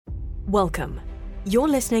Welcome. You're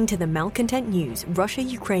listening to the Malcontent News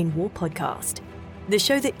Russia-Ukraine War podcast, the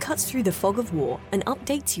show that cuts through the fog of war and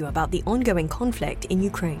updates you about the ongoing conflict in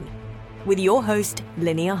Ukraine. With your host,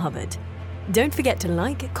 Linnea Hubbard. Don't forget to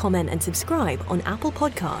like, comment, and subscribe on Apple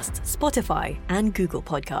Podcasts, Spotify, and Google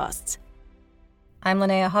Podcasts. I'm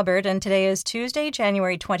Linnea Hubbard, and today is Tuesday,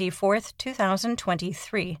 January 24th,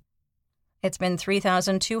 2023. It's been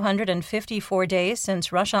 3,254 days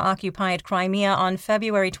since Russia occupied Crimea on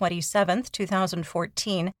February 27,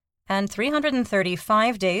 2014, and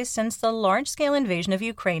 335 days since the large-scale invasion of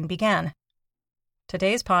Ukraine began.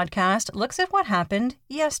 Today's podcast looks at what happened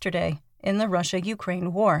yesterday in the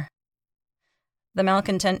Russia-Ukraine war. The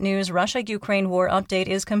Malcontent News Russia-Ukraine War update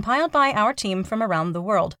is compiled by our team from around the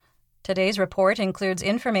world. Today's report includes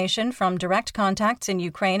information from direct contacts in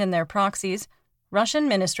Ukraine and their proxies, Russian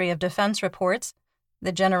Ministry of Defense reports,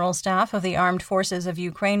 the General Staff of the Armed Forces of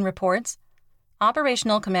Ukraine reports,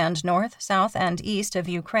 Operational Command North, South, and East of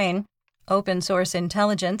Ukraine, open source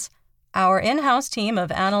intelligence, our in-house team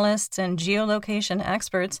of analysts and geolocation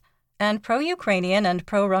experts, and pro-Ukrainian and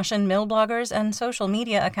pro-Russian mill bloggers and social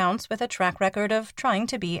media accounts with a track record of trying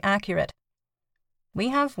to be accurate. We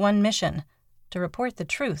have one mission: to report the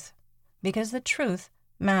truth, because the truth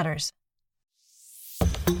matters.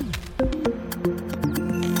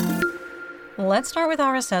 Let's start with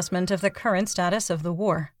our assessment of the current status of the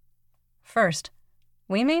war. First,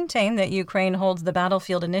 we maintain that Ukraine holds the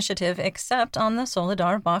battlefield initiative except on the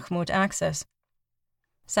Soledar-Bakhmut axis.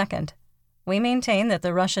 Second, we maintain that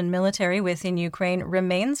the Russian military within Ukraine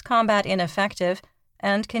remains combat ineffective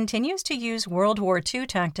and continues to use World War II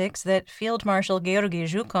tactics that Field Marshal Georgy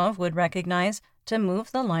Zhukov would recognize to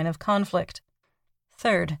move the line of conflict.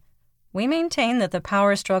 Third, we maintain that the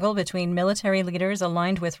power struggle between military leaders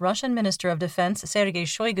aligned with Russian Minister of Defense Sergei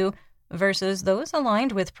Shoigu versus those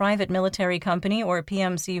aligned with private military company or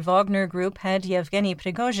PMC Wagner Group head Yevgeny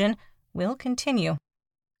Prigozhin will continue.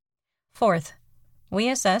 Fourth, we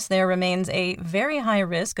assess there remains a very high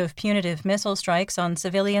risk of punitive missile strikes on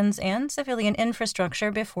civilians and civilian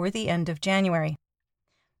infrastructure before the end of January.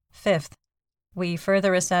 Fifth, we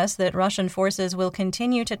further assess that Russian forces will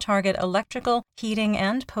continue to target electrical, heating,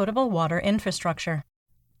 and potable water infrastructure.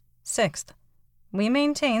 Sixth, we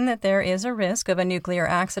maintain that there is a risk of a nuclear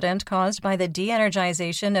accident caused by the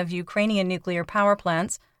de-energization of Ukrainian nuclear power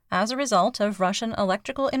plants as a result of Russian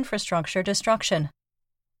electrical infrastructure destruction.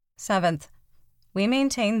 Seventh, we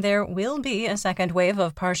maintain there will be a second wave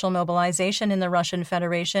of partial mobilization in the Russian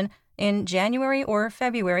Federation in January or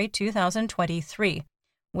February 2023.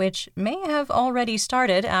 which may have already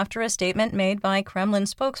started after a statement made by Kremlin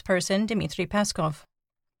spokesperson Dmitry Peskov.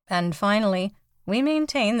 And finally, we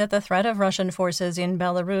maintain that the threat of Russian forces in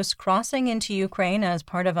Belarus crossing into Ukraine as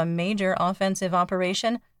part of a major offensive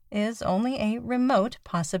operation is only a remote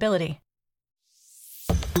possibility.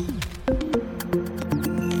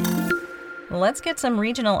 Let's get some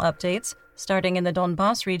regional updates, starting in the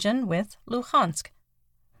Donbas region with Luhansk.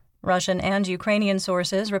 Russian and Ukrainian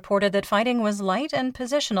sources reported that fighting was light and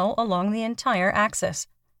positional along the entire axis.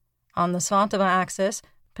 On the Svatova axis,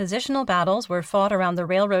 positional battles were fought around the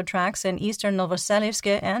railroad tracks in eastern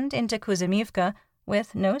Novoselivsk and into Kuzymivka,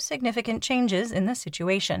 with no significant changes in the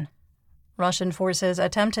situation. Russian forces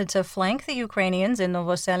attempted to flank the Ukrainians in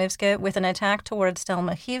Novoselivsk with an attack towards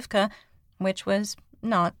Stelmachivka, which was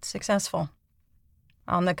not successful.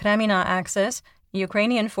 On the Kremina axis,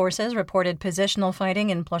 Ukrainian forces reported positional fighting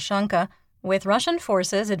in Ploshanka, with Russian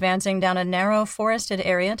forces advancing down a narrow forested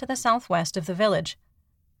area to the southwest of the village.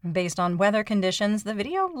 Based on weather conditions, the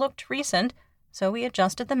video looked recent, so we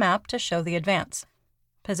adjusted the map to show the advance.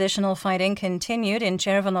 Positional fighting continued in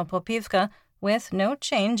Chervonopopivka, with no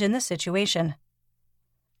change in the situation.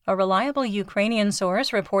 A reliable Ukrainian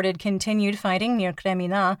source reported continued fighting near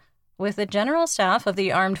Kremina, with the General Staff of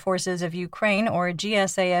the Armed Forces of Ukraine, or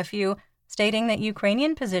GSAFU, stating that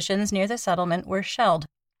Ukrainian positions near the settlement were shelled.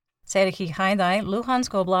 Serhiy Haidai,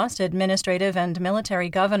 Luhansk Oblast administrative and military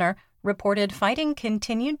governor, reported fighting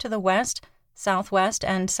continued to the west, southwest,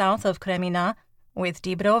 and south of Kremina, with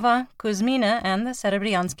Dibrova, Kuzmina, and the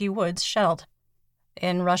Serebryansky woods shelled.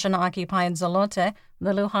 In Russian-occupied Zolote,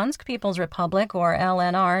 the Luhansk People's Republic, or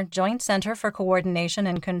LNR, Joint Center for Coordination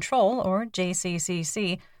and Control, or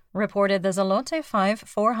JCCC, reported the Zolote 5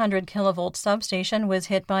 400-kilovolt substation was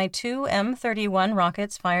hit by 2 M31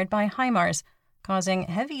 rockets fired by HIMARS, causing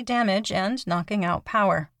heavy damage and knocking out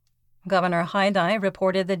power. Governor Haidai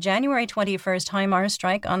reported the January 21st HIMARS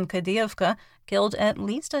strike on Kadyrovka killed at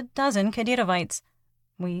least a dozen Kadyrovites.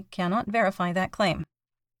 We cannot verify that claim.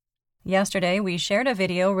 Yesterday, we shared a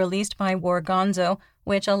video released by War Gonzo,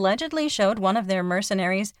 which allegedly showed one of their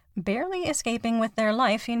mercenaries barely escaping with their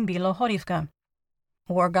life in Bilohorivka.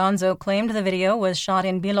 War Gonzo claimed the video was shot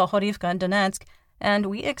in Bilohorivka, Donetsk, and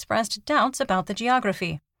we expressed doubts about the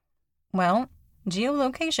geography. Well,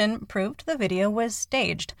 geolocation proved the video was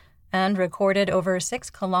staged and recorded over 6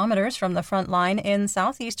 kilometers from the front line in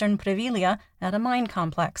southeastern Privilia at a mine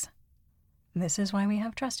complex. This is why we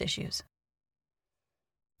have trust issues.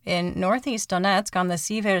 In northeast Donetsk on the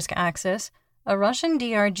Siversk axis, a Russian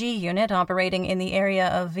DRG unit operating in the area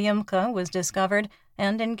of Vyumka was discovered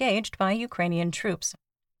and engaged by Ukrainian troops.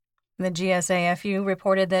 The GSAFU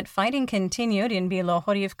reported that fighting continued in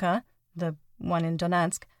Bilohorivka, the one in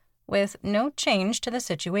Donetsk, with no change to the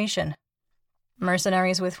situation.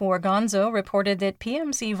 Mercenaries with War Gonzo reported that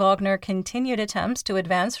PMC Wagner continued attempts to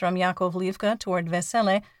advance from Yakovlivka toward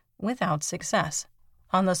Vesele without success.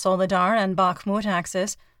 On the Soledar and Bakhmut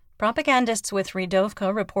axis, propagandists with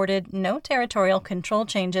Rydovka reported no territorial control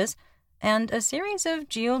changes, and a series of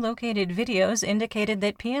geolocated videos indicated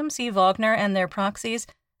that PMC Wagner and their proxies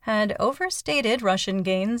had overstated Russian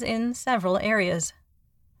gains in several areas.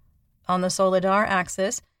 On the Soledar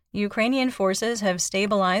axis, Ukrainian forces have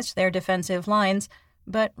stabilized their defensive lines,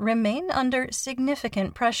 but remain under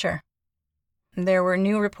significant pressure. There were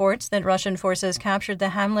new reports that Russian forces captured the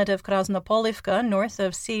hamlet of Krasnopolivka north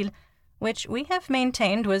of Sil, which we have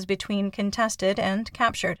maintained was between contested and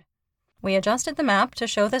captured. We adjusted the map to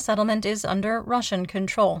show the settlement is under Russian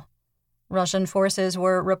control. Russian forces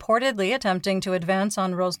were reportedly attempting to advance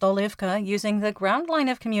on Rozdolivka using the ground line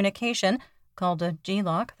of communication, called a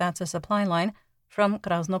G-lock, that's a supply line, from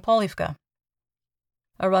Krasnopolivka.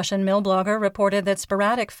 A Russian mill blogger reported that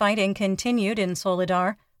sporadic fighting continued in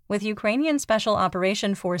Soledar, with Ukrainian Special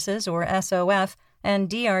Operation Forces, or SOF, and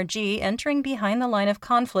DRG entering behind the line of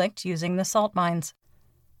conflict using the salt mines.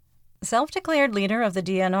 Self-declared leader of the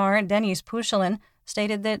DNR, Denis Pushilin,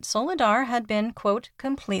 stated that Soledar had been, quote,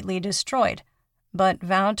 completely destroyed, but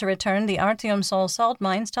vowed to return the Artyomsol salt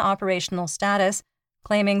mines to operational status,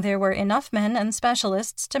 claiming there were enough men and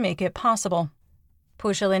specialists to make it possible.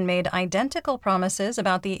 Pushilin made identical promises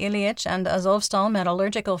about the Ilyich and Azovstal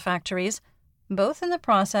metallurgical factories, both in the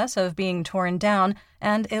process of being torn down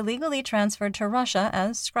and illegally transferred to Russia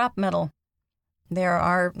as scrap metal. There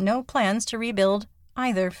are no plans to rebuild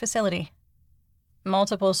either facility.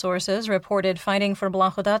 Multiple sources reported fighting for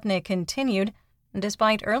Blagodatne continued,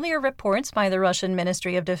 despite earlier reports by the Russian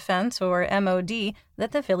Ministry of Defense, or MOD,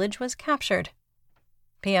 that the village was captured.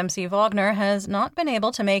 PMC Wagner has not been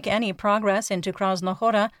able to make any progress into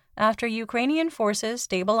Krasnohora after Ukrainian forces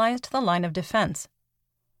stabilized the line of defense.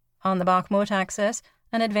 On the Bakhmut axis,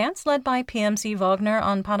 an advance led by PMC Wagner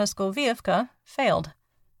on Paraskoviivka failed.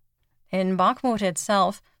 In Bakhmut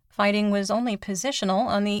itself, fighting was only positional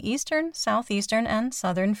on the eastern, southeastern, and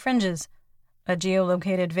southern fringes. A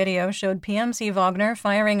geolocated video showed PMC Wagner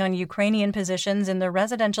firing on Ukrainian positions in the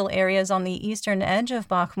residential areas on the eastern edge of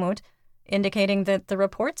Bakhmut, indicating that the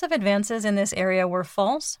reports of advances in this area were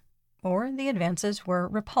false, or the advances were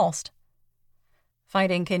repulsed.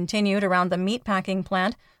 Fighting continued around the meatpacking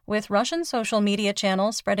plant, with Russian social media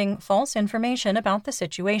channels spreading false information about the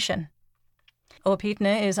situation.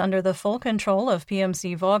 Opitne is under the full control of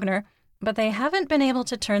PMC Wagner, but they haven't been able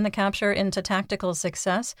to turn the capture into tactical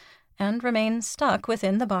success and remain stuck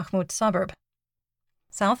within the Bakhmut suburb.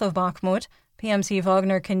 South of Bakhmut, PMC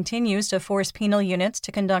Wagner continues to force penal units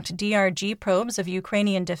to conduct DRG probes of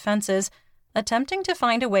Ukrainian defenses, attempting to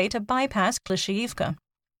find a way to bypass Klishchiivka.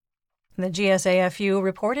 The GSAFU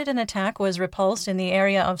reported an attack was repulsed in the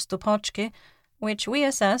area of Stupochki, which we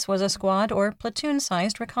assess was a squad or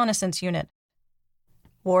platoon-sized reconnaissance unit.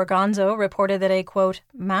 War Gonzo reported that a, quote,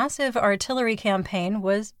 massive artillery campaign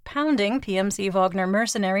was pounding PMC Wagner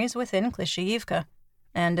mercenaries within Klishchiivka,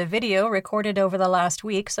 and a video recorded over the last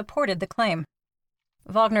week supported the claim.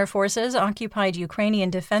 Wagner forces occupied Ukrainian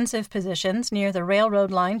defensive positions near the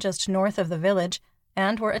railroad line just north of the village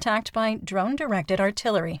and were attacked by drone-directed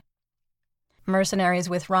artillery. Mercenaries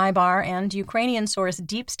with Rybar and Ukrainian source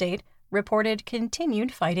Deep State reported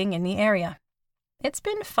continued fighting in the area. It's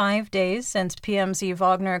been 5 days since PMC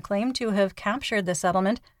Wagner claimed to have captured the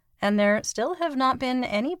settlement, and there still have not been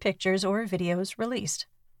any pictures or videos released.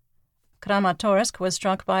 Kramatorsk was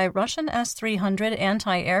struck by Russian S-300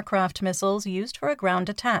 anti-aircraft missiles used for a ground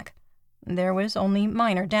attack. There was only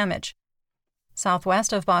minor damage.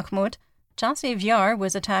 Southwest of Bakhmut, Chasiv Yar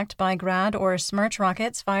was attacked by Grad or Smerch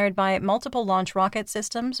rockets fired by Multiple Launch Rocket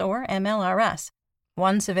Systems, or MLRS.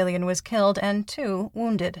 1 civilian was killed and 2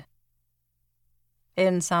 wounded.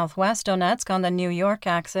 In southwest Donetsk on the New York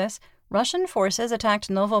axis, Russian forces attacked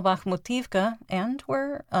Novobakhmutivka and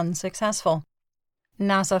were unsuccessful.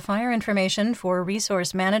 NASA fire information for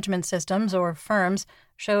Resource Management Systems, or FIRMS,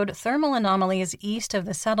 showed thermal anomalies east of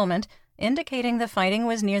the settlement, indicating the fighting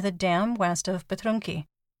was near the dam west of Petrunki.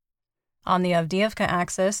 On the Avdiivka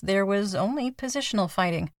axis, there was only positional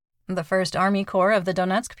fighting. The 1st Army Corps of the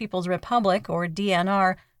Donetsk People's Republic, or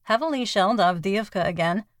DNR, heavily shelled Avdiivka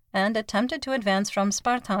again and attempted to advance from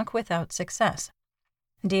Spartak without success.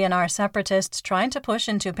 DNR separatists tried to push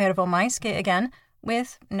into Pervomaiske again,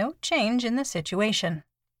 with no change in the situation.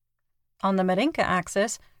 On the Marinka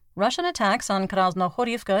axis, Russian attacks on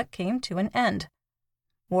Krasnohorivka came to an end.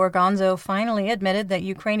 War Gonzo finally admitted that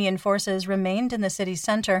Ukrainian forces remained in the city's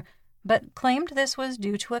center, but claimed this was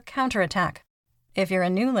due to a counterattack. If you're a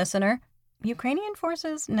new listener, Ukrainian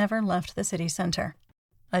forces never left the city center.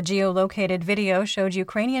 A geolocated video showed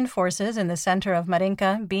Ukrainian forces in the center of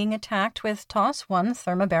Marinka being attacked with TOS-1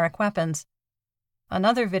 thermobaric weapons.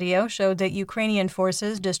 Another video showed that Ukrainian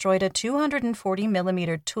forces destroyed a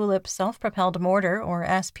 240mm Tulip self-propelled mortar, or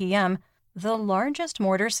SPM, the largest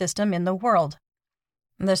mortar system in the world.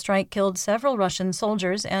 The strike killed several Russian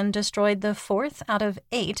soldiers and destroyed the 4th out of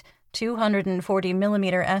 8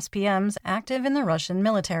 240mm SPMs active in the Russian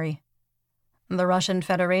military. The Russian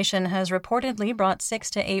Federation has reportedly brought 6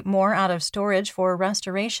 to 8 more out of storage for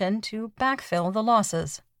restoration to backfill the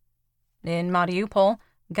losses. In Mariupol,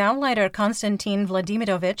 Gauleiter Konstantin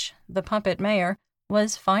Vladimirovich, the puppet mayor,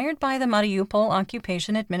 was fired by the Mariupol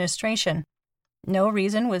Occupation Administration. No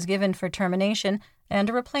reason was given for termination, and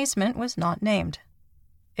a replacement was not named.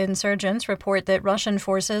 Insurgents report that Russian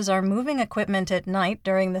forces are moving equipment at night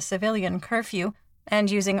during the civilian curfew and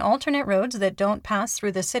using alternate roads that don't pass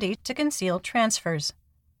through the city to conceal transfers.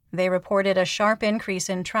 They reported a sharp increase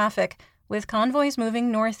in traffic, with convoys moving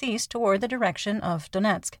northeast toward the direction of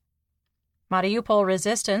Donetsk. Mariupol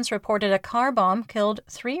resistance reported a car bomb killed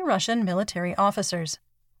 3 Russian military officers.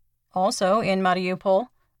 Also in Mariupol,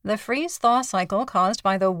 the freeze-thaw cycle caused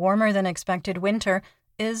by the warmer-than-expected winter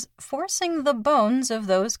is forcing the bones of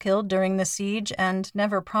those killed during the siege and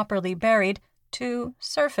never properly buried to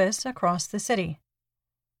surface across the city.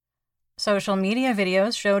 Social media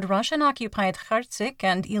videos showed Russian-occupied Kharkiv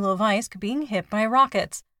and Ilovaisk being hit by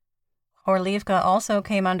rockets. Horlivka also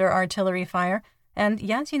came under artillery fire, and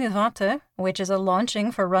Yatinivate, which is a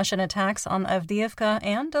launching for Russian attacks on Avdiivka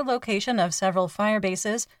and a location of several fire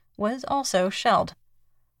bases, was also shelled.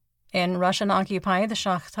 In Russian-occupied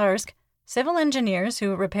Shakhtarsk, civil engineers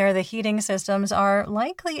who repair the heating systems are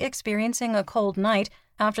likely experiencing a cold night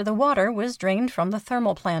after the water was drained from the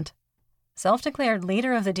thermal plant. Self-declared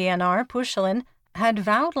leader of the DNR, Pushilin, had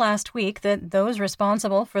vowed last week that those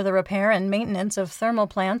responsible for the repair and maintenance of thermal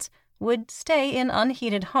plants would stay in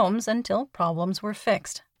unheated homes until problems were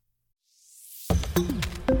fixed.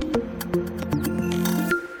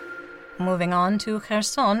 Moving on to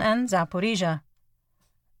Kherson and Zaporizhia.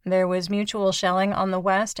 There was mutual shelling on the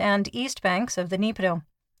west and east banks of the Dnipro.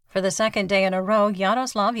 For the second day in a row,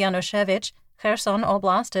 Yaroslav Yanushevich, Kherson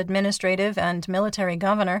Oblast administrative and military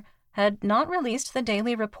governor, had not released the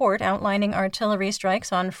daily report outlining artillery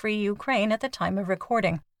strikes on Free Ukraine at the time of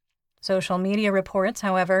recording. Social media reports,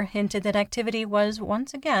 however, hinted that activity was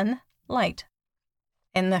once again light.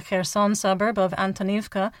 In the Kherson suburb of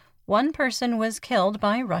Antonivka, 1 person was killed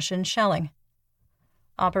by Russian shelling.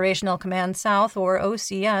 Operational Command South, or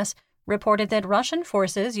OCS, reported that Russian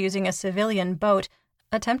forces using a civilian boat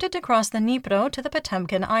attempted to cross the Dnipro to the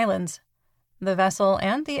Potemkin Islands. The vessel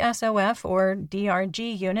and the SOF, or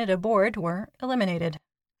DRG unit aboard, were eliminated.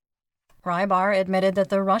 Rybar admitted that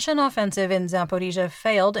the Russian offensive in Zaporizhia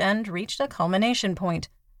failed and reached a culmination point.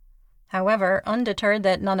 However, undeterred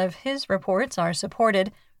that none of his reports are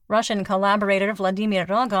supported, Russian collaborator Vladimir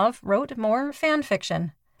Rogov wrote more fan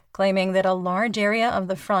fiction, claiming that a large area of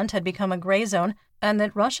the front had become a gray zone and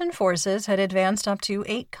that Russian forces had advanced up to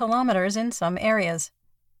 8 kilometers in some areas.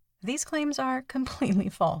 These claims are completely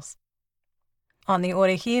false. On the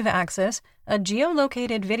Orikhiv axis, a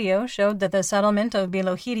geolocated video showed that the settlement of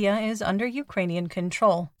Bilohirya is under Ukrainian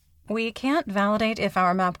control. We can't validate if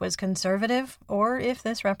our map was conservative or if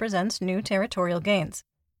this represents new territorial gains.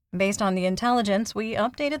 Based on the intelligence, we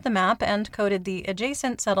updated the map and coded the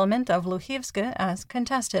adjacent settlement of Luhivske as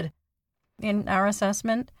contested. In our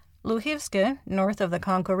assessment, Luhivske, north of the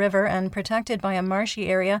Konko River and protected by a marshy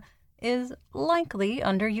area, is likely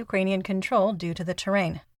under Ukrainian control due to the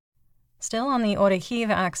terrain. Still on the Orikhiv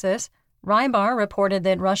axis, Rybar reported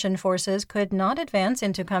that Russian forces could not advance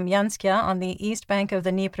into Kamyanskya on the east bank of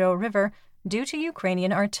the Dnipro River due to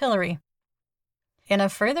Ukrainian artillery. In a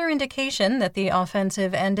further indication that the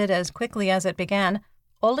offensive ended as quickly as it began,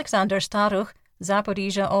 Oleksandr Staruch,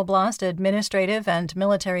 Zaporizhzhia Oblast administrative and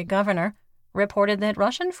military governor, reported that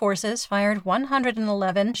Russian forces fired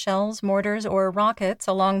 111 shells, mortars, or rockets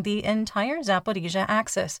along the entire Zaporizhzhia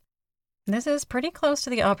axis. This is pretty close to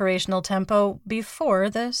the operational tempo before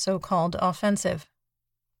the so-called offensive.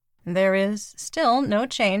 There is still no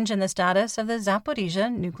change in the status of the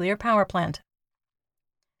Zaporizhzhia nuclear power plant.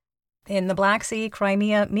 In the Black Sea,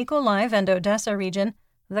 Crimea, Mykolaiv, and Odessa region,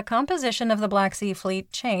 the composition of the Black Sea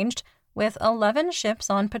Fleet changed, with 11 ships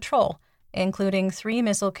on patrol, including 3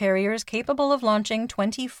 missile carriers capable of launching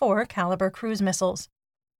 24 caliber cruise missiles.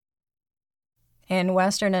 In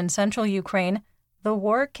western and central Ukraine, the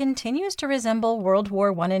war continues to resemble World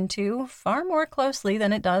War I and II far more closely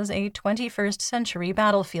than it does a 21st century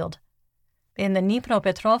battlefield. In the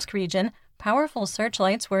Dnipropetrovsk region, powerful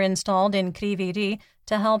searchlights were installed in Kryvyi Rih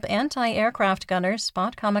to help anti-aircraft gunners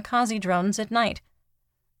spot kamikaze drones at night.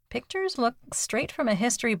 Pictures look straight from a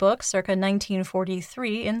history book circa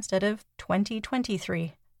 1943 instead of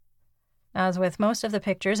 2023. As with most of the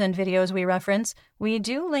pictures and videos we reference, we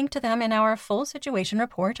do link to them in our full situation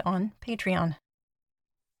report on Patreon.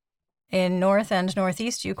 In north and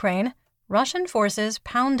northeast Ukraine, Russian forces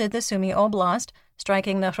pounded the Sumy Oblast,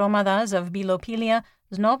 striking the hromadas of Bilopilia,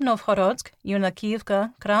 Znobnovhorodsk,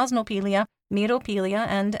 Yunakivka, Krasnopilia, Miropilia,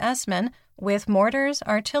 and Esmen with mortars,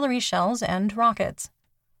 artillery shells, and rockets.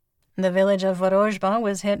 The village of Vorozhba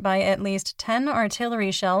was hit by at least 10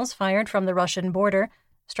 artillery shells fired from the Russian border,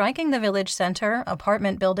 striking the village center,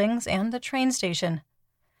 apartment buildings, and the train station.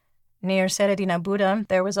 Near Seredina Buda,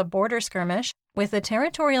 there was a border skirmish, with the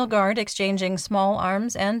Territorial Guard exchanging small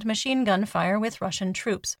arms and machine gun fire with Russian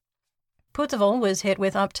troops. Putovol was hit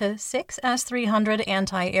with up to 6 S-300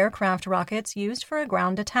 anti-aircraft rockets used for a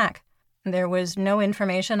ground attack. There was no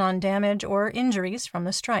information on damage or injuries from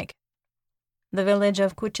the strike. The village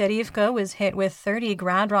of Kucherivka was hit with 30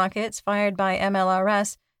 Grad rockets fired by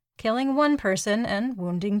MLRS, killing 1 person and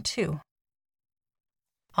wounding 2.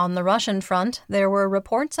 On the Russian front, there were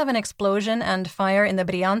reports of an explosion and fire in the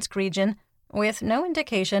Bryansk region, with no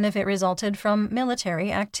indication if it resulted from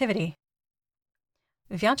military activity.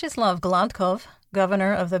 Vyacheslav Gladkov,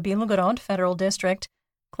 governor of the Belgorod Federal District,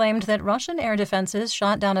 claimed that Russian air defenses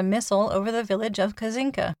shot down a missile over the village of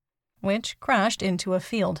Kazinka, which crashed into a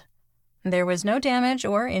field. There was no damage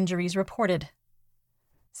or injuries reported.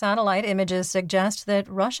 Satellite images suggest that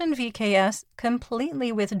Russian VKS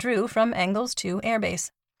completely withdrew from Engels 2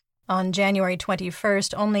 airbase. On January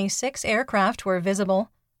 21st, only 6 aircraft were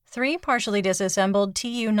visible, 3 partially disassembled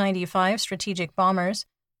Tu-95 strategic bombers,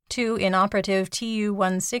 2 inoperative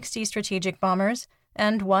Tu-160 strategic bombers,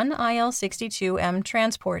 and 1 IL-62M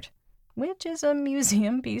transport, which is a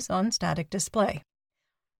museum piece on static display.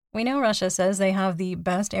 We know Russia says they have the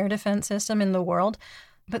best air defense system in the world,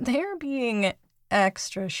 but they're being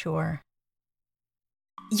extra sure.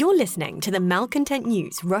 You're listening to the Malcontent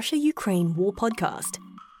News Russia-Ukraine War Podcast.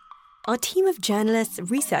 Our team of journalists,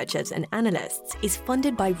 researchers, and analysts is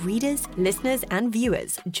funded by readers, listeners, and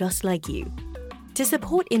viewers just like you. To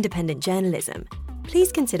support independent journalism,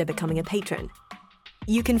 please consider becoming a patron.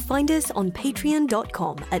 You can find us on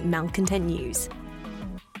patreon.com/malcontentnews.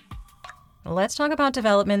 Let's talk about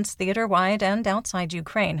developments theater-wide and outside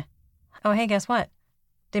Ukraine. Oh, hey, guess what?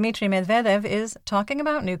 Dmitry Medvedev is talking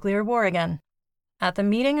about nuclear war again. At the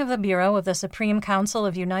meeting of the Bureau of the Supreme Council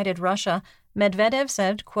of United Russia, Medvedev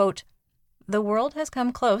said, quote, "The world has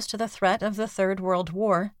come close to the threat of the Third World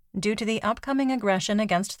War due to the upcoming aggression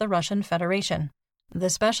against the Russian Federation. The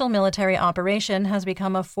special military operation has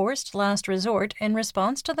become a forced last resort in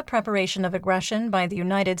response to the preparation of aggression by the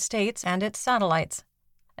United States and its satellites.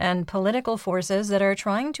 And political forces that are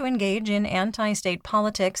trying to engage in anti-state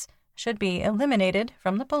politics should be eliminated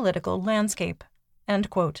from the political landscape." End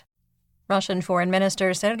quote. Russian Foreign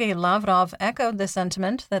Minister Sergei Lavrov echoed the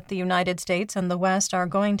sentiment that the United States and the West are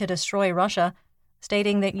going to destroy Russia,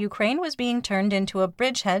 stating that Ukraine was being turned into a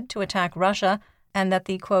bridgehead to attack Russia and that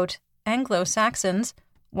the, quote, Anglo-Saxons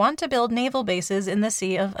want to build naval bases in the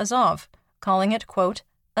Sea of Azov, calling it, quote,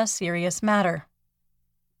 a serious matter.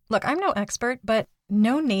 Look, I'm no expert, but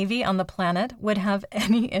no navy on the planet would have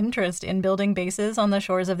any interest in building bases on the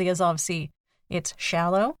shores of the Azov Sea. It's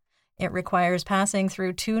shallow, it requires passing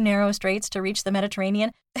through 2 narrow straits to reach the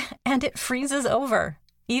Mediterranean, and it freezes over,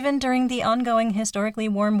 even during the ongoing historically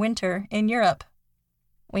warm winter in Europe.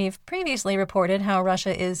 We've previously reported how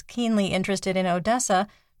Russia is keenly interested in Odessa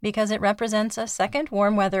because it represents a second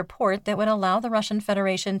warm-weather port that would allow the Russian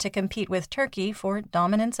Federation to compete with Turkey for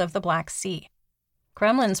dominance of the Black Sea.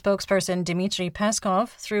 Kremlin spokesperson Dmitry Peskov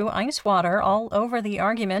threw ice water all over the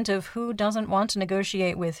argument of who doesn't want to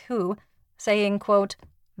negotiate with who, saying, quote,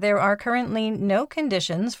 There are currently no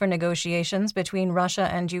conditions for negotiations between Russia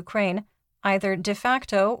and Ukraine, either de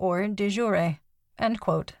facto or de jure." End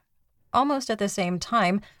quote. Almost at the same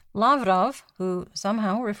time, Lavrov, who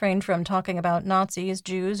somehow refrained from talking about Nazis,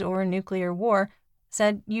 Jews, or nuclear war,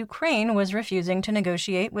 said Ukraine was refusing to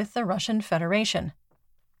negotiate with the Russian Federation.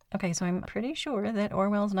 Okay, so I'm pretty sure that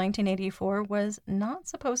Orwell's 1984 was not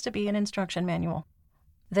supposed to be an instruction manual.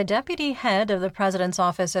 The deputy head of the President's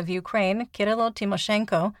Office of Ukraine, Kyrylo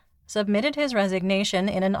Tymoshenko, submitted his resignation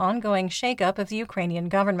in an ongoing shakeup of the Ukrainian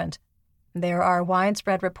government. There are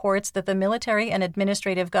widespread reports that the military and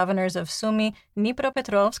administrative governors of Sumy,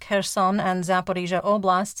 Dnipropetrovsk, Kherson, and Zaporizhia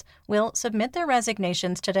oblasts will submit their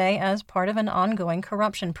resignations today as part of an ongoing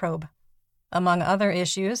corruption probe. Among other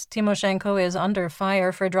issues, Tymoshenko is under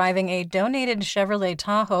fire for driving a donated Chevrolet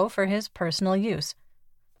Tahoe for his personal use.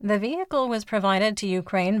 The vehicle was provided to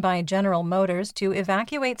Ukraine by General Motors to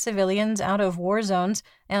evacuate civilians out of war zones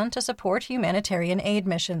and to support humanitarian aid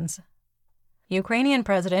missions. Ukrainian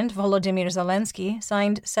President Volodymyr Zelensky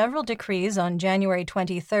signed several decrees on January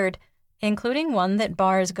 23rd, including one that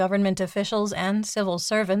bars government officials and civil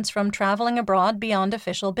servants from traveling abroad beyond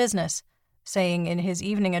official business, saying in his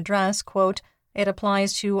evening address, quote, "It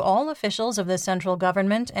applies to all officials of the central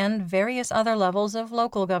government and various other levels of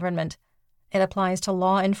local government. It applies to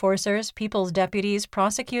law enforcers, people's deputies,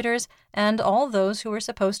 prosecutors, and all those who are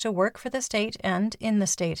supposed to work for the state and in the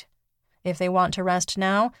state. If they want to rest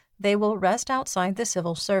now, they will rest outside the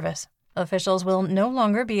civil service. Officials will no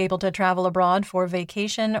longer be able to travel abroad for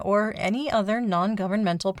vacation or any other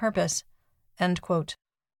non-governmental purpose." End quote.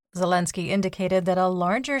 Zelensky indicated that a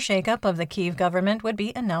larger shakeup of the Kyiv government would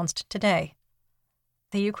be announced today.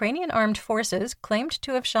 The Ukrainian armed forces claimed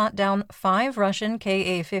to have shot down 5 Russian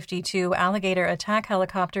Ka-52 Alligator attack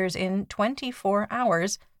helicopters in 24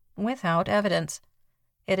 hours without evidence.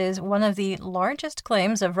 It is one of the largest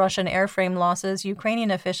claims of Russian airframe losses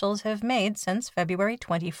Ukrainian officials have made since February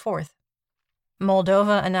 24th.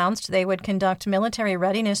 Moldova announced they would conduct military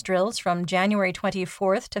readiness drills from January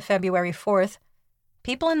 24th to February 4th.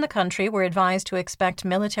 People in the country were advised to expect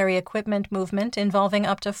military equipment movement involving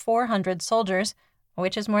up to 400 soldiers,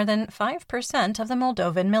 which is more than 5% of the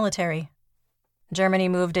Moldovan military. Germany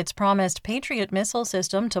moved its promised Patriot missile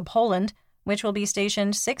system to Poland, which will be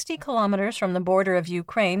stationed 60 kilometers from the border of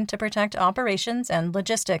Ukraine to protect operations and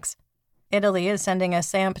logistics. Italy is sending a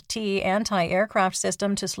SAMP-T anti-aircraft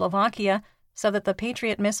system to Slovakia so that the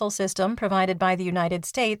Patriot missile system provided by the United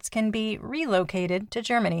States can be relocated to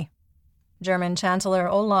Germany. German Chancellor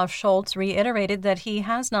Olaf Scholz reiterated that he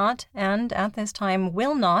has not, and at this time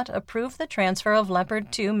will not, approve the transfer of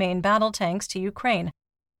Leopard 2 main battle tanks to Ukraine.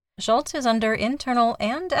 Scholz is under internal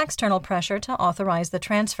and external pressure to authorize the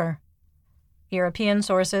transfer. European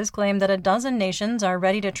sources claim that a dozen nations are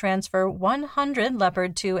ready to transfer 100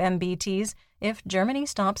 Leopard 2 MBTs if Germany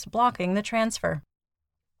stops blocking the transfer.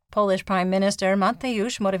 Polish Prime Minister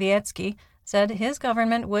Mateusz Morawiecki said his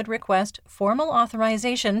government would request formal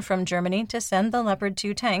authorization from Germany to send the Leopard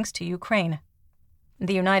 2 tanks to Ukraine.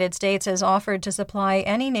 The United States has offered to supply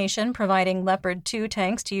any nation providing Leopard 2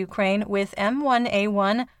 tanks to Ukraine with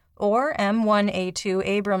M1A1 or M1A2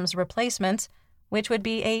 Abrams replacements, which would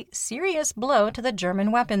be a serious blow to the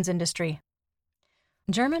German weapons industry.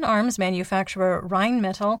 German arms manufacturer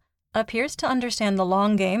Rheinmetall appears to understand the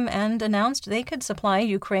long game and announced they could supply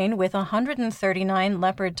Ukraine with 139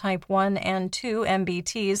 Leopard Type 1 and 2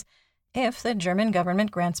 MBTs if the German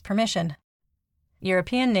government grants permission.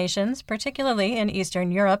 European nations, particularly in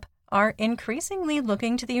Eastern Europe, are increasingly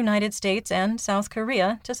looking to the United States and South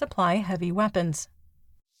Korea to supply heavy weapons.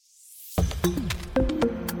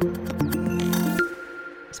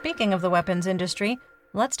 Speaking of the weapons industry,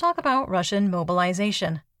 let's talk about Russian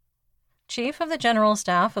mobilization. Chief of the General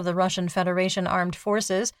Staff of the Russian Federation Armed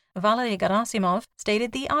Forces, Valery Gerasimov,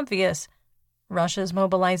 stated the obvious. Russia's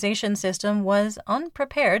mobilization system was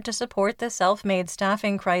unprepared to support the self-made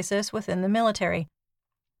staffing crisis within the military.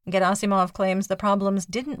 Gerasimov claims the problems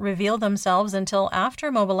didn't reveal themselves until after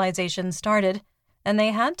mobilization started, and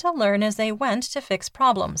they had to learn as they went to fix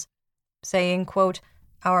problems, saying, quote,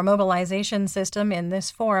 "Our mobilization system in this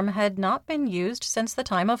form had not been used since the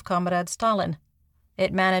time of Comrade Stalin.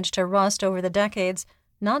 It managed to rust over the decades,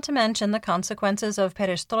 not to mention the consequences of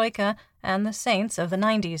perestroika and the saints of the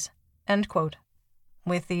 90s." End quote.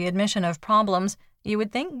 With the admission of problems, you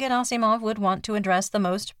would think Gerasimov would want to address the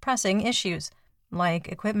most pressing issues, like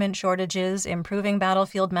equipment shortages, improving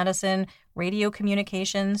battlefield medicine, radio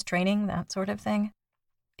communications, training, that sort of thing.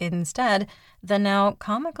 Instead, the now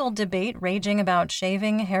comical debate raging about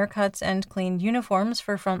shaving, haircuts, and clean uniforms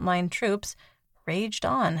for frontline troops raged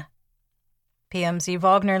on. PMC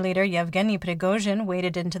Wagner leader Yevgeny Prigozhin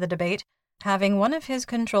waded into the debate, having one of his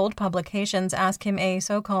controlled publications ask him a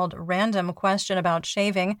so-called random question about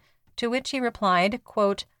shaving, to which he replied,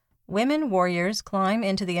 quote, "Women warriors climb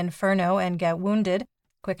into the inferno and get wounded."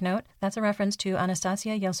 Quick note, that's a reference to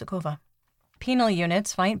Anastasia Yelsukova. "Penal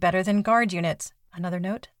units fight better than guard units." Another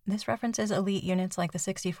note, this references elite units like the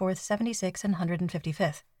 64th, 76th, and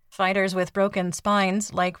 155th. "Fighters with broken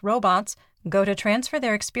spines, like robots, go to transfer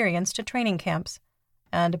their experience to training camps.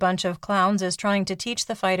 And a bunch of clowns is trying to teach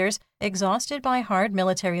the fighters, exhausted by hard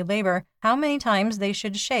military labor, how many times they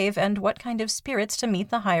should shave and what kind of spirits to meet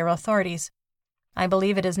the higher authorities. I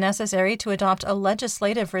believe it is necessary to adopt a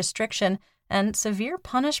legislative restriction and severe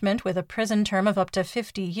punishment with a prison term of up to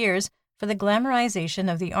 50 years for the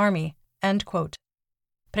glamorization of the army." End quote.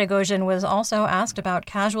 Prigozhin was also asked about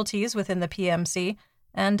casualties within the PMC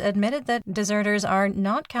and admitted that deserters are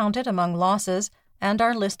not counted among losses and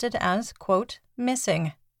are listed as, quote,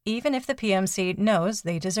 "missing," even if the PMC knows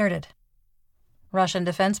they deserted. Russian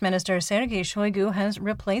Defense Minister Sergei Shoigu has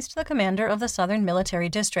replaced the commander of the Southern Military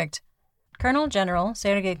District. Colonel General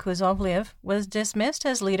Sergei Kuzovlev was dismissed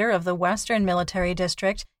as leader of the Western Military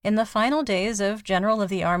District in the final days of General of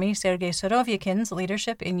the Army Sergei Surovikin's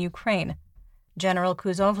leadership in Ukraine. General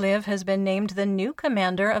Kuzovlev has been named the new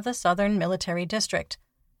commander of the Southern Military District.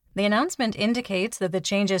 The announcement indicates that the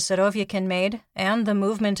changes Surovikin made and the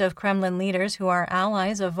movement of Kremlin leaders who are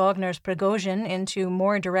allies of Wagner's Prigozhin into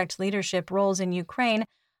more direct leadership roles in Ukraine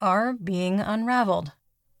are being unraveled.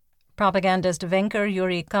 Propagandist Venker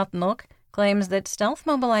Yuri Katnuk claims that stealth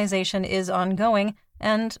mobilization is ongoing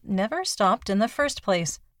and never stopped in the first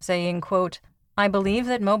place, saying, quote, "I believe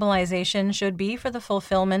that mobilization should be for the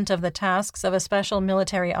fulfillment of the tasks of a special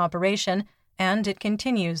military operation, and it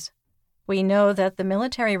continues. We know that the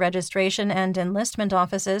military registration and enlistment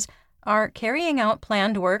offices are carrying out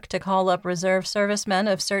planned work to call up reserve servicemen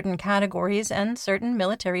of certain categories and certain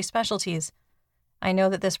military specialties. I know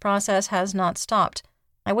that this process has not stopped.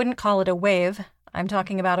 I wouldn't call it a wave. I'm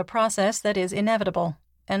talking about a process that is inevitable."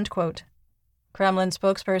 End quote. Kremlin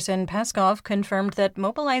spokesperson Peskov confirmed that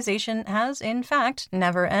mobilization has, in fact,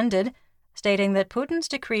 never ended, stating that Putin's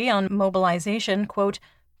decree on mobilization, quote,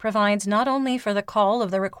 "provides not only for the call of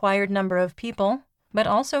the required number of people, but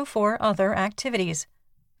also for other activities.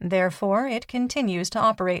 Therefore, it continues to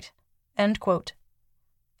operate." End quote.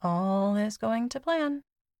 All is going to plan.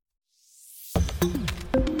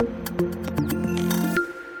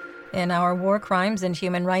 In our War Crimes and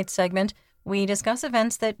Human Rights segment, we discuss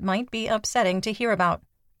events that might be upsetting to hear about.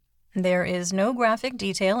 There is no graphic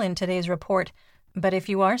detail in today's report, but if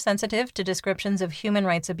you are sensitive to descriptions of human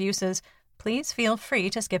rights abuses, please feel free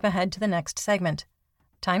to skip ahead to the next segment.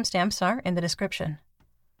 Timestamps are in the description.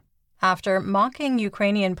 After mocking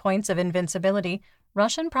Ukrainian points of invincibility,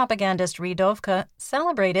 Russian propagandist Rydovka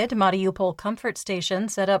celebrated Mariupol comfort station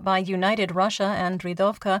set up by United Russia and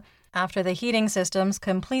Rydovka after the heating systems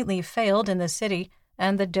completely failed in the city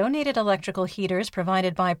and the donated electrical heaters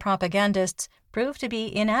provided by propagandists proved to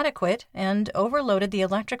be inadequate and overloaded the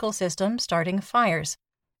electrical system, starting fires.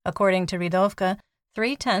 According to Rydovka,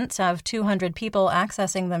 3 tents have 200 people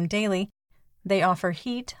accessing them daily. They offer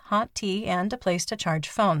heat, hot tea, and a place to charge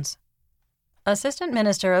phones. Assistant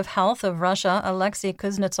Minister of Health of Russia, Alexei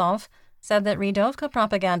Kuznetsov, said that Rydovka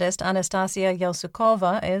propagandist Anastasia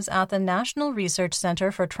Yelsukova is at the National Research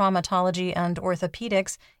Center for Traumatology and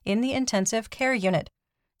Orthopedics in the intensive care unit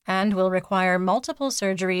and will require multiple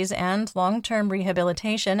surgeries and long-term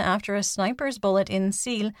rehabilitation after a sniper's bullet in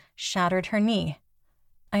Sil shattered her knee.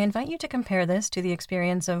 I invite you to compare this to the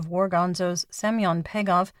experience of war gonzos Semyon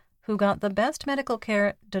Pegov, who got the best medical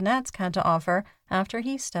care Donetsk had to offer after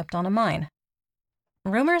he stepped on a mine.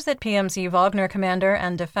 Rumors that PMC Wagner commander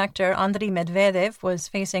and defector Andriy Medvedev was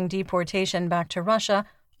facing deportation back to Russia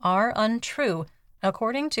are untrue,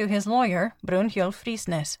 according to his lawyer, Brynjolf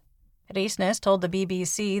Riesnes. Riesnes told the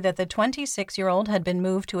BBC that the 26-year-old had been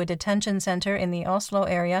moved to a detention center in the Oslo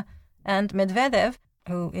area, and Medvedev,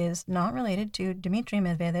 who is not related to Dmitry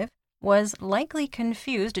Medvedev, was likely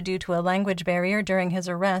confused due to a language barrier during his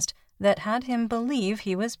arrest that had him believe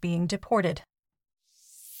he was being deported.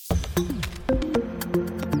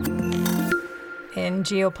 In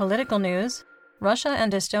geopolitical news, Russia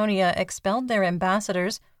and Estonia expelled their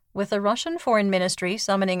ambassadors, with the Russian Foreign Ministry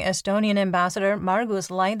summoning Estonian Ambassador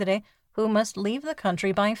Margus Laidre, who must leave the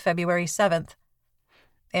country by February 7th.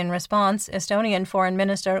 In response, Estonian Foreign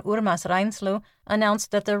Minister Urmas Reinsalu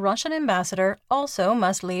announced that the Russian ambassador also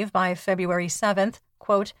must leave by February 7th,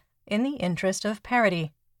 quote, "in the interest of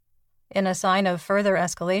parity." In a sign of further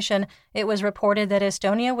escalation, it was reported that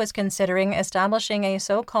Estonia was considering establishing a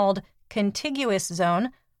so-called contiguous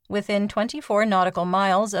zone within 24 nautical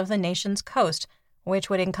miles of the nation's coast, which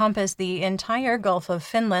would encompass the entire Gulf of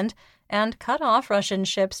Finland and cut off Russian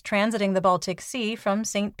ships transiting the Baltic Sea from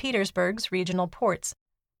St. Petersburg's regional ports.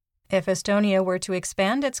 If Estonia were to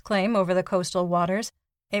expand its claim over the coastal waters,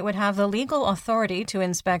 it would have the legal authority to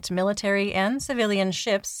inspect military and civilian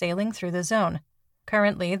ships sailing through the zone.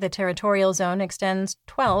 Currently, the territorial zone extends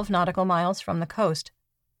 12 nautical miles from the coast.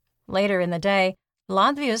 Later in the day,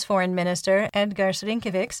 Latvia's Foreign Minister Edgars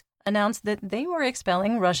Rinkēvičs announced that they were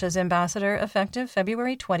expelling Russia's ambassador effective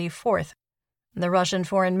February 24th. The Russian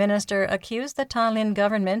foreign minister accused the Tallinn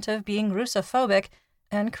government of being Russophobic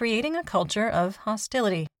and creating a culture of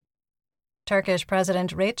hostility. Turkish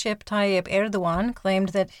President Recep Tayyip Erdogan claimed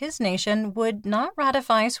that his nation would not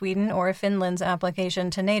ratify Sweden or Finland's application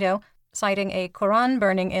to NATO, citing a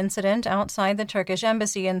Quran-burning incident outside the Turkish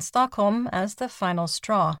embassy in Stockholm as the final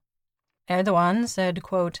straw. Erdogan said,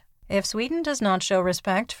 quote, "If Sweden does not show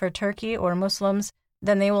respect for Turkey or Muslims,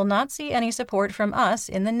 then they will not see any support from us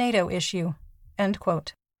in the NATO issue." End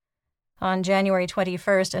quote. On January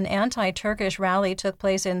 21st, an anti-Turkish rally took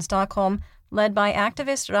place in Stockholm, led by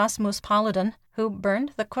activist Rasmus Paludan, who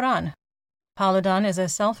burned the Quran. Paludan is a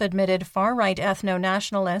self-admitted far-right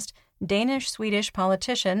ethno-nationalist, Danish-Swedish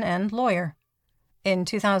politician and lawyer. In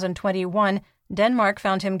 2021, Denmark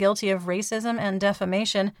found him guilty of racism and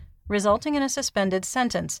defamation, resulting in a suspended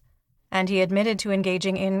sentence, and he admitted to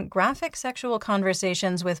engaging in graphic sexual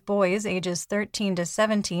conversations with boys ages 13 to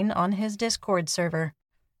 17 on his Discord server.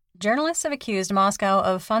 Journalists have accused Moscow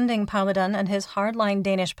of funding Paludan and his hardline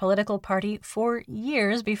Danish political party for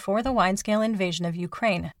years before the wide-scale invasion of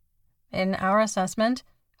Ukraine. In our assessment,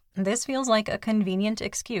 this feels like a convenient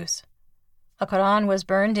excuse. A Quran was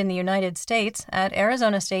burned in the United States at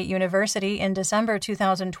Arizona State University in December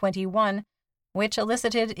 2021, which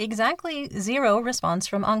elicited exactly zero response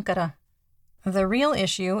from Ankara. The real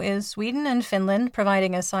issue is Sweden and Finland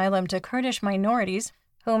providing asylum to Kurdish minorities,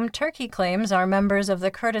 whom Turkey claims are members of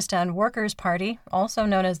the Kurdistan Workers' Party, also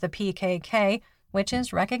known as the PKK, which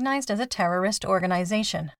is recognized as a terrorist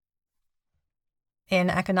organization.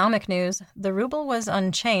 In economic news, the ruble was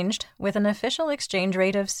unchanged, with an official exchange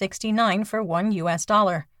rate of 69 for $1 US.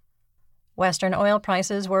 Western oil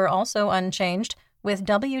prices were also unchanged, with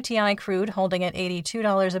WTI crude holding at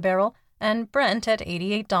 $82 a barrel and Brent at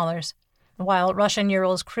 $88, while Russian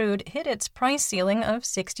Urals crude hit its price ceiling of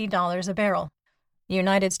 $60 a barrel.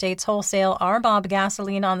 United States wholesale RBOB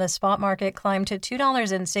gasoline on the spot market climbed to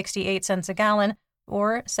 $2.68 a gallon,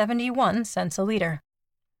 or 71 cents a liter.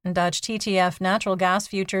 Dutch TTF natural gas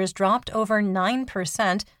futures dropped over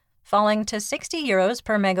 9%, falling to €60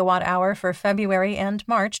 per megawatt hour for February and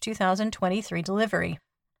March 2023 delivery.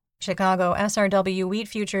 Chicago SRW wheat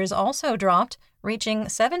futures also dropped, reaching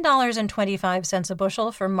 $7.25 a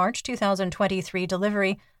bushel for March 2023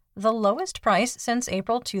 delivery, the lowest price since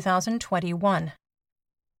April 2021.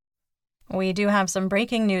 We do have some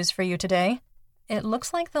breaking news for you today. It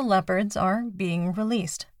looks like the Leopards are being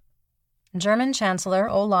released. German Chancellor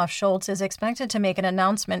Olaf Scholz is expected to make an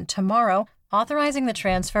announcement tomorrow authorizing the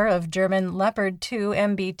transfer of German Leopard 2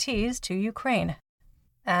 MBTs to Ukraine.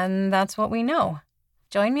 And that's what we know.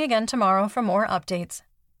 Join me again tomorrow for more updates.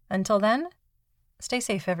 Until then, stay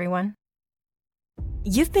safe, everyone.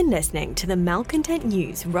 You've been listening to the Malcontent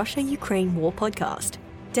News Russia-Ukraine War podcast.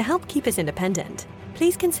 To help keep us independent,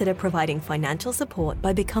 please consider providing financial support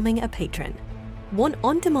by becoming a patron. Want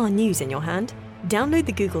on-demand news in your hand? Download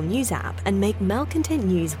the Google News app and make Malcontent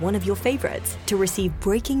News one of your favorites to receive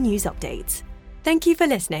breaking news updates. Thank you for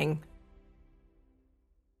listening.